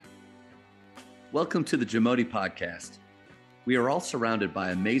Welcome to the Jamodi Podcast. We are all surrounded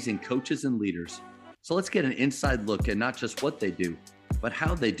by amazing coaches and leaders. So let's get an inside look at not just what they do, but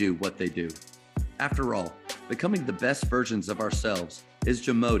how they do what they do. After all, becoming the best versions of ourselves is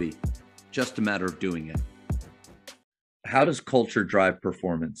Jamodi, just a matter of doing it. How does culture drive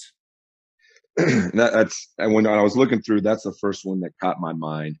performance? That's when I was looking through, that's the first one that caught my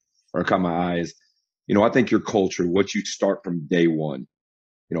mind or caught my eyes. I think your culture, what you start from day one,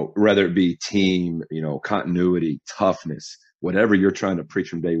 whether it be team, continuity, toughness, whatever you're trying to preach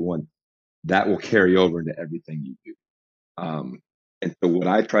from day one, that will carry over into everything you do. And so what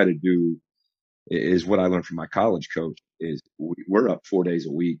I try to do is what I learned from my college coach is we're up 4 days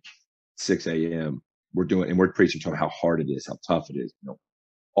a week, 6 a.m. We're preaching to them how hard it is, how tough it is,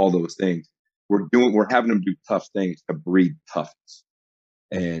 all those things. We're having them do tough things to breed toughness.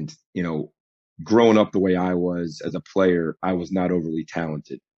 And, growing up the way I was as a player, I was not overly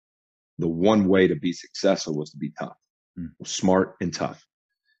talented. The one way to be successful was to be tough, smart and tough.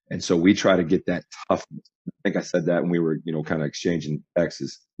 And so we try to get that toughness. I think I said that when we were, kind of exchanging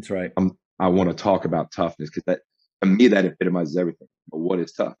texts. That's right. I want to talk about toughness because to me, that epitomizes everything. But what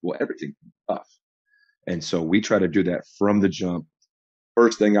is tough? Well, everything's tough. And so we try to do that from the jump.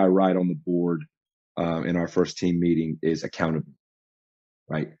 First thing I write on the board in our first team meeting is accountability,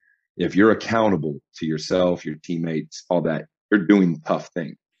 right? If you're accountable to yourself, your teammates, all that, you're doing tough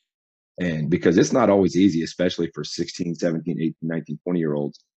things. And because it's not always easy, especially for 16, 17, 18, 19,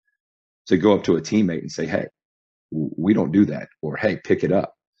 20-year-olds, to go up to a teammate and say, hey, we don't do that, or hey, pick it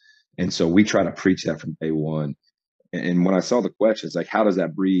up. And so we try to preach that from day one. And when I saw the questions, like, how does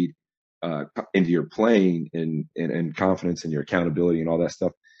that breed into your playing and confidence and your accountability and all that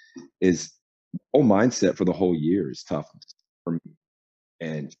stuff, is the whole mindset for the whole year is toughness for me.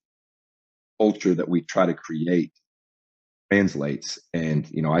 And culture that we try to create translates. And,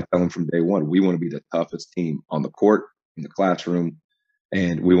 I tell them from day one, we want to be the toughest team on the court, in the classroom,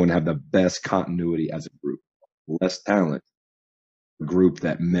 and we want to have the best continuity as a group. Less talent, a group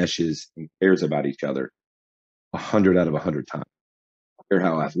that meshes and cares about each other 100 out of 100 times. I don't care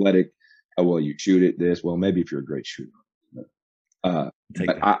how athletic, how well you shoot it, well, maybe if you're a great shooter. But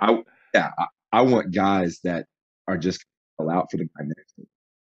I want guys that are just out for the guy next to them.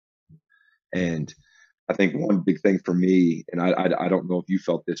 And I think one big thing for me, and I don't know if you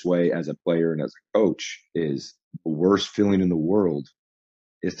felt this way as a player and as a coach, is the worst feeling in the world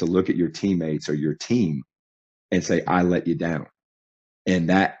is to look at your teammates or your team and say, I let you down. And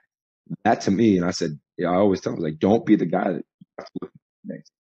that to me, and I said, I always tell them, like, don't be the guy that you have to look at your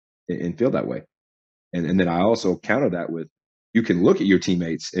teammates and feel that way. And then I also counter that with, you can look at your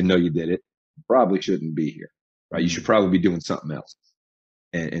teammates and know you did it. You probably shouldn't be here, right? You should probably be doing something else.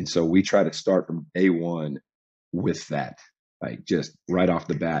 And so we try to start from day one with that, like just right off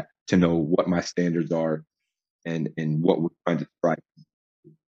the bat, to know what my standards are and what we're trying to try.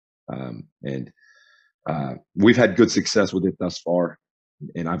 We've had good success with it thus far.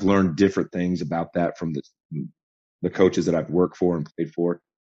 And I've learned different things about that from the coaches that I've worked for and played for.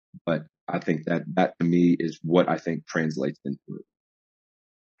 But I think that to me is what I think translates into it.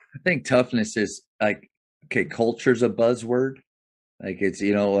 I think toughness is like, okay, culture's a buzzword. Like it's,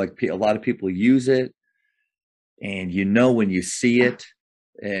 like a lot of people use it, and when you see it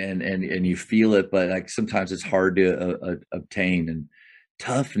and you feel it, but like sometimes it's hard to obtain. And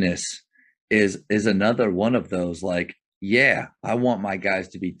toughness is another one of those. Like, yeah, I want my guys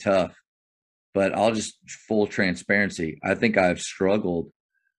to be tough, but I'll just full transparency. I think I've struggled.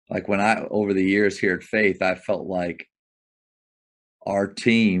 Like over the years here at Faith, I felt like our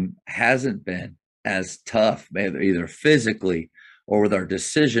team hasn't been as tough, either physically or with our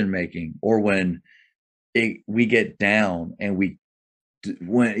decision making, or when we get down and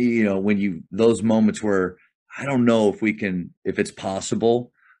when those moments where I don't know if it's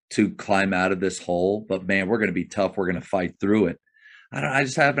possible to climb out of this hole, but man, we're going to be tough. We're going to fight through it. I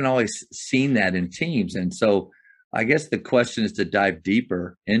just haven't always seen that in teams. And so I guess the question is to dive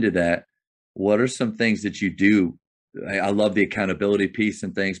deeper into that. What are some things that you do? I love the accountability piece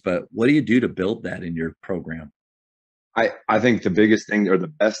and things, but what do you do to build that in your program? I think the biggest thing or the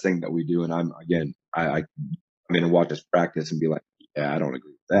best thing that we do, and I'm in and watch us practice and be like, yeah, I don't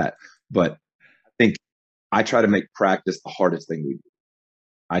agree with that. But I think I try to make practice the hardest thing we do.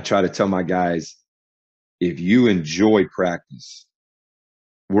 I try to tell my guys, if you enjoy practice,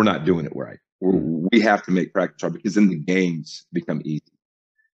 we're not doing it right. We have to make practice hard, because then the games become easy.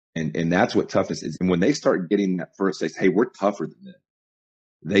 And that's what toughness is. And when they start getting that first, they say, hey, we're tougher than this.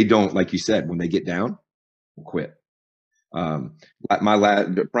 They don't, like you said, when they get down, we'll quit.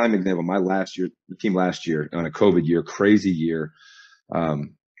 The prime example, the team last year on a COVID year, crazy year.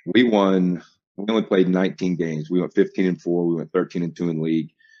 We won We only played 19 games. We went 15-4. We went 13-2 in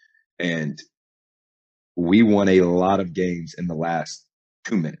league. And we won a lot of games in the last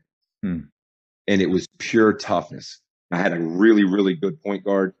 2 minutes. And it was pure toughness. I had a really, really good point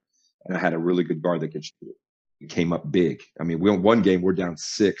guard, and I had a really good guard that could shoot it. It came up big. I mean, we won one game, we're down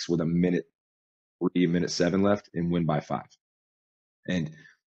 6 with a minute 7 left and win by 5. And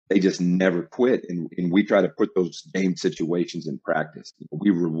they just never quit. And we try to put those game situations in practice.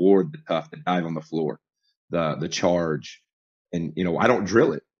 We reward the tough, the dive on the floor, the charge. And, I don't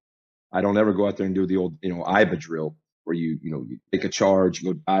drill it. I don't ever go out there and do the old, IBA drill where you take a charge,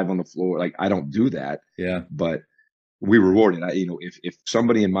 you go dive on the floor. Like, I don't do that. Yeah. But we reward it. If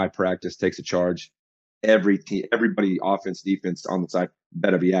somebody in my practice takes a charge, everybody, offense, defense on the side,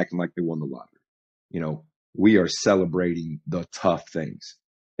 better be acting like they won the lottery. We are celebrating the tough things.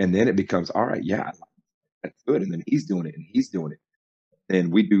 And then it becomes, all right, yeah, that's good. And then he's doing it and he's doing it.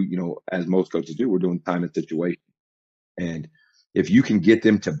 And we do, as most coaches do, we're doing time and situation. And if you can get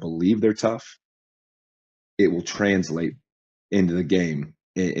them to believe they're tough, it will translate into the game.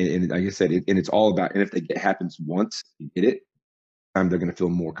 And like I said, and it's all about, and if it happens once, you get it, they're going to feel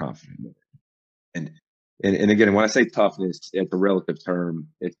more confident with it. And again, when I say toughness, it's a relative term.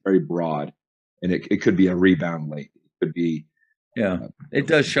 It's very broad. And it could be a rebound late. It could be. Yeah, it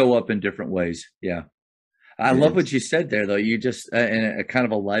does show up in different ways. Yeah. I love what you said there, though. You just, in a kind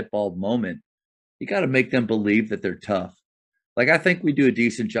of a light bulb moment, you got to make them believe that they're tough. Like, I think we do a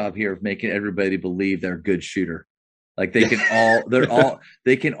decent job here of making everybody believe they're a good shooter. Like, they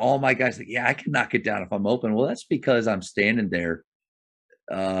can all, my guys, like, yeah, I can knock it down if I'm open. Well, that's because I'm standing there,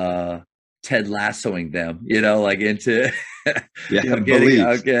 Ted Lassoing them, into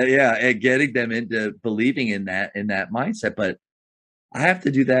getting them into believing in that mindset. But I have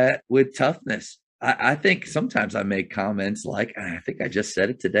to do that with toughness. I think sometimes I make comments like, I think I just said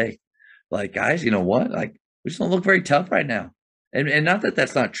it today, like, guys, you know what? Like, we just don't look very tough right now. And not that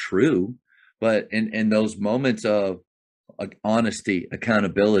that's not true, but in those moments of honesty,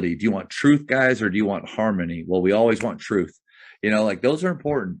 accountability, do you want truth, guys, or do you want harmony? Well, we always want truth, like those are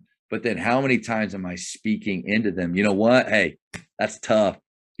important. But then how many times am I speaking into them? You know what? Hey, that's tough.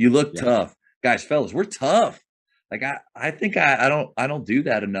 You look tough. Guys, fellas, we're tough. Like, I think I don't do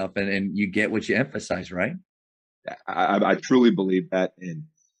that enough. And you get what you emphasize, right? I truly believe that. And,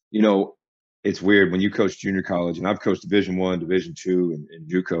 it's weird when you coach junior college, and I've coached Division I, Division II, and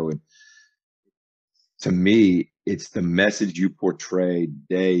JUCO. And to me, it's the message you portray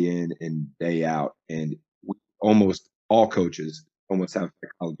day in and day out. And almost all coaches almost have a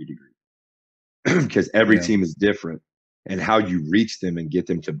psychology degree because every team is different, and how you reach them and get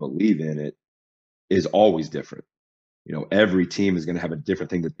them to believe in it is always different. Every team is going to have a different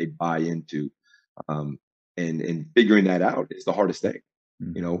thing that they buy into. And figuring that out is the hardest thing.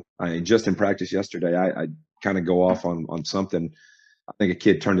 Just in practice yesterday, I kind of go off on something. I think a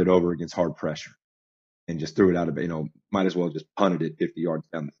kid turned it over against hard pressure and just threw it out of, might as well just punted it 50 yards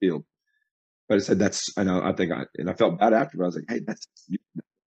down the field. But I said, I felt bad after, but I was like, hey, that's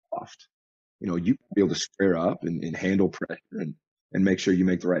soft. You be able to square up and handle pressure and make sure you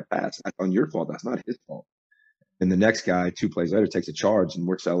make the right pass. That's on your fault. That's not his fault. And the next guy, 2 plays later, takes a charge, and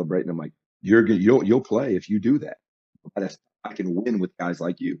we're celebrating. I'm like, you'll play if you do that. I can win with guys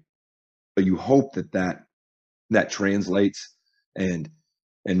like you. So you hope that translates and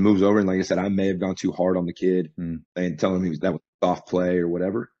moves over. And like I said, I may have gone too hard on the kid and telling him that was soft play or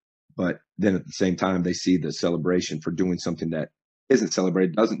whatever. But then at the same time, they see the celebration for doing something that isn't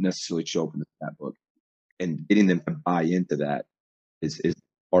celebrated, doesn't necessarily show up in the stat book. And getting them to buy into that is the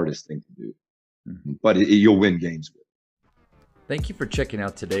hardest thing to do. But you'll win games with it. Thank you for checking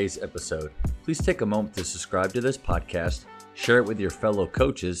out today's episode. Please take a moment to subscribe to this podcast, share it with your fellow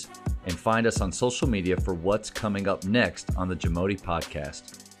coaches, and find us on social media for what's coming up next on the Jamodi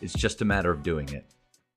Podcast. It's just a matter of doing it.